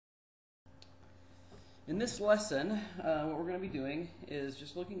In this lesson, what we're going to be doing is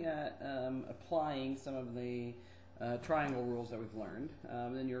just looking at applying some of the triangle rules that we've learned.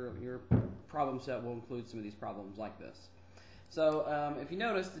 Then your problem set will include some of these problems like this. So if you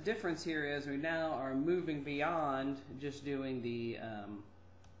notice, the difference here is we now are moving beyond just doing the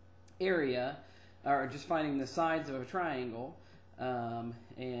area, or just finding the sides of a triangle.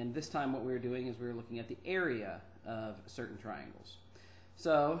 And this time what we were doing is we were looking at the area of certain triangles.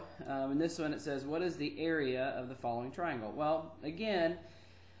 So in this one it says, what is the area of the following triangle? Well, again,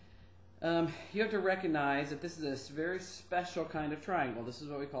 you have to recognize that this is a very special kind of triangle. This is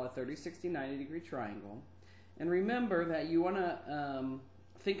what we call a 30, 60, 90 degree triangle. And remember that you want to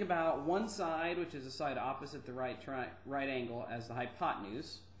think about one side, which is the side opposite the right angle, as the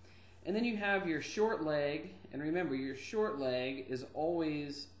hypotenuse. And then you have your short leg, and remember your short leg is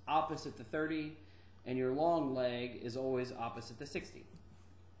always opposite the 30, and your long leg is always opposite the 60.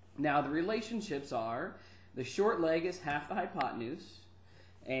 Now the relationships are, the short leg is half the hypotenuse,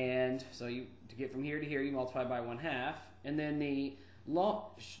 and so to get from here to here you multiply by 1/2, and then the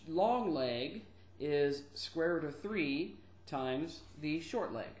long leg is square root of 3 times the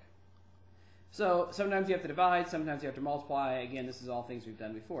short leg. So sometimes you have to divide, sometimes you have to multiply. Again, this is all things we've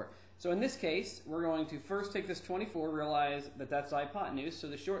done before. So in this case, we're going to first take this 24, realize that that's the hypotenuse, so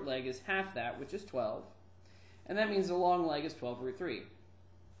the short leg is half that, which is 12. And that means the long leg is 12 root 3.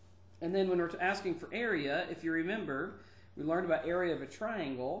 And then when we're asking for area, if you remember, we learned about area of a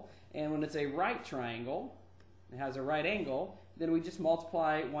triangle, and when it's a right triangle, it has a right angle, then we just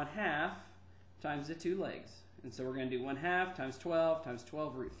multiply 1/2 times the two legs. And so we're going to do 1/2 times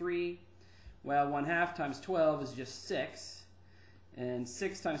 12 root 3. Well, 1/2 times 12 is just 6. And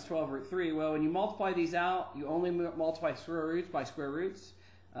 6 times 12 root 3, well, when you multiply these out, you only multiply square roots by square roots.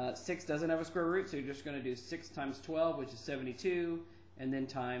 6 doesn't have a square root, so you're just going to do 6 times 12, which is 72, and then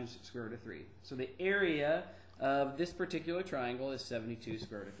times square root of 3. So the area of this particular triangle is 72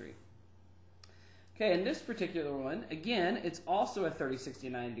 square root of 3. Okay, in this particular one, again, it's also a 30, 60,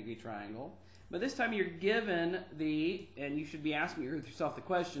 90 degree triangle. But this time you're given and you should be asking yourself the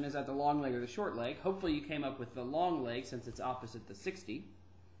question, is that the long leg or the short leg? Hopefully you came up with the long leg since it's opposite the 60.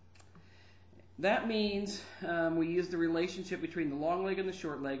 That means we use the relationship between the long leg and the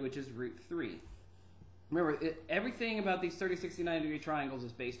short leg, which is root 3. Remember, everything about these 30, 60, 90 degree triangles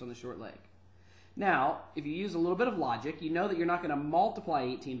is based on the short leg. Now, if you use a little bit of logic, you know that you're not going to multiply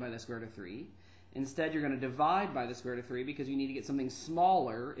 18 by the square root of 3. Instead, you're going to divide by the square root of 3 because you need to get something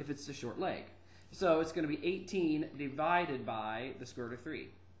smaller if it's the short leg. So it's going to be 18 divided by the square root of 3.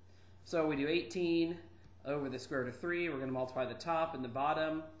 So we do 18 over the square root of 3. We're going to multiply the top and the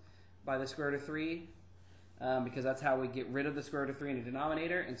bottom by the square root of 3 because that's how we get rid of the square root of 3 in the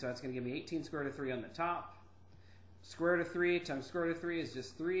denominator. And so that's going to give me 18 square root of 3 on the top. Square root of 3 times square root of 3 is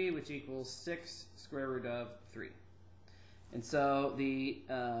just 3, which equals 6 square root of 3. And so the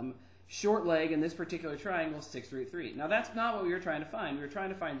short leg in this particular triangle is 6 root 3. Now that's not what we were trying to find. We were trying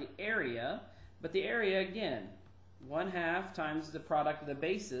to find the area. But the area, again, 1/2 times the product of the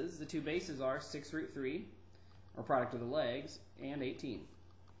bases. The two bases are 6 root 3, or product of the legs, and 18.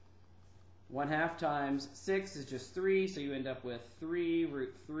 1/2 times 6 is just 3, so you end up with 3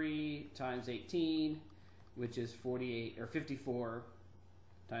 root 3 times 18, which is 48 or 54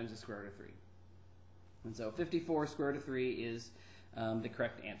 times the square root of 3. And so 54 square root of 3 is the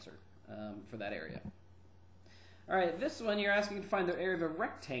correct answer for that area. All right, this one you're asking to find the area of a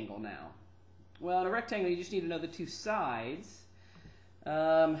rectangle now. Well, in a rectangle, you just need to know the two sides.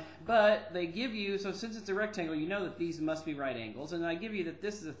 But they give you, so since it's a rectangle, you know that these must be right angles. And I give you that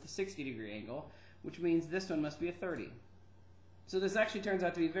this is a 60 degree angle, which means this one must be a 30. So this actually turns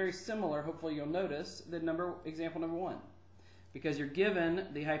out to be very similar, hopefully you'll notice, than example number 1. Because you're given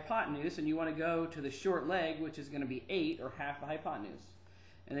the hypotenuse, and you want to go to the short leg, which is going to be 8, or half the hypotenuse.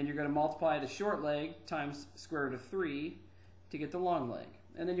 And then you're going to multiply the short leg times square root of 3 to get the long leg.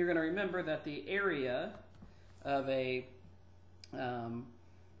 And then you're going to remember that the area of a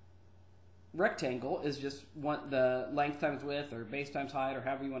rectangle is just the length times width, or base times height, or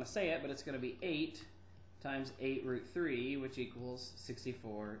however you want to say it, but it's going to be 8 times 8 root 3, which equals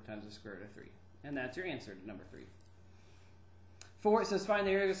 64 times the square root of 3. And that's your answer to number 3. 4, it says find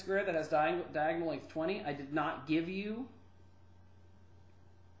the area of a square that has diagonal length 20. I did not give you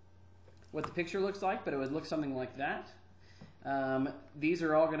what the picture looks like, but it would look something like that. These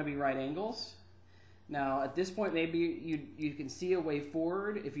are all going to be right angles. Now at this point maybe you can see a way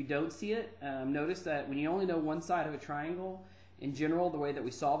forward. If you don't see it, notice that when you only know one side of a triangle, in general the way that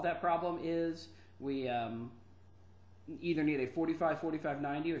we solve that problem is we either need a 45, 45,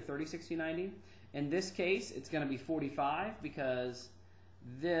 90 or 30, 60, 90. In this case it's going to be 45 because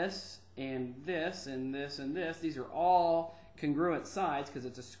this and this and this and this, these are all congruent sides because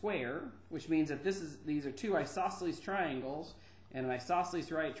it's a square, which means that these are two isosceles triangles, and an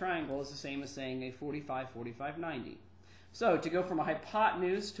isosceles right triangle is the same as saying a 45, 45, 90. So to go from a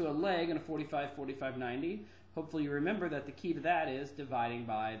hypotenuse to a leg in a 45, 45, 90, hopefully you remember that the key to that is dividing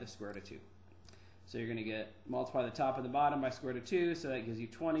by the square root of 2. So you're going to multiply the top and the bottom by square root of 2, so that gives you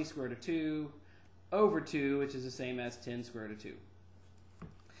 20 square root of 2 over 2, which is the same as 10 square root of 2.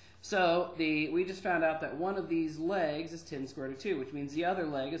 So we just found out that one of these legs is 10 square root of 2, which means the other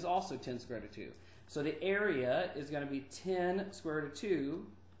leg is also 10 square root of 2. So the area is going to be 10 square root of 2.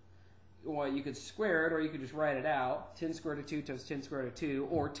 Well, you could square it, or you could just write it out. 10 square root of 2 times 10 square root of 2,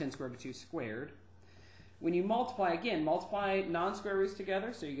 or 10 square root of 2 squared. When you multiply, again, multiply non-square roots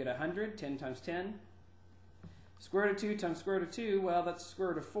together, so you get 100, 10 times 10. Square root of 2 times square root of 2, well, that's square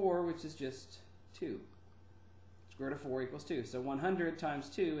root of 4, which is just 2. Square root of 4 equals 2. So 100 times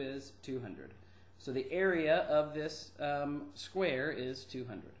 2 is 200. So the area of this square is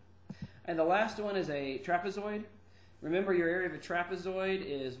 200. And the last one is a trapezoid. Remember, your area of a trapezoid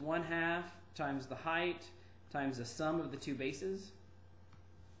is 1/2 times the height times the sum of the two bases.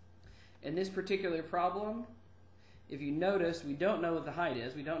 In this particular problem, if you notice, we don't know what the height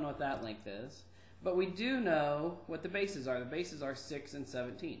is. We don't know what that length is. But we do know what the bases are. The bases are 6 and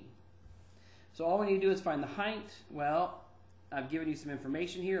 17. So all we need to do is find the height. Well, I've given you some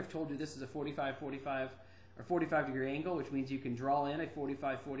information here. I've told you this is a 45, 45, or 45 degree angle, which means you can draw in a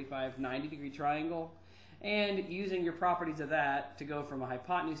 45, 45, 90 degree triangle. And using your properties of that to go from a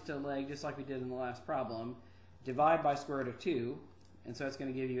hypotenuse to a leg, just like we did in the last problem, divide by square root of 2. And so it's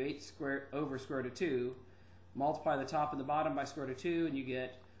going to give you 8 over square root of 2. Multiply the top and the bottom by square root of 2, and you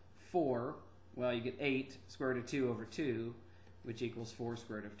get 4. Well, you get 8 square root of 2 over 2, which equals 4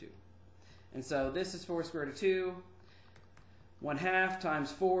 square root of 2. And so this is 4 square root of 2. 1/2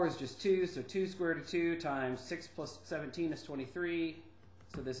 times 4 is just 2, so 2 square root of 2 times 6 plus 17 is 23.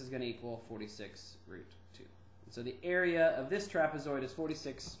 So this is going to equal 46 root 2. And so the area of this trapezoid is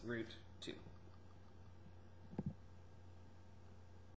 46 root 2.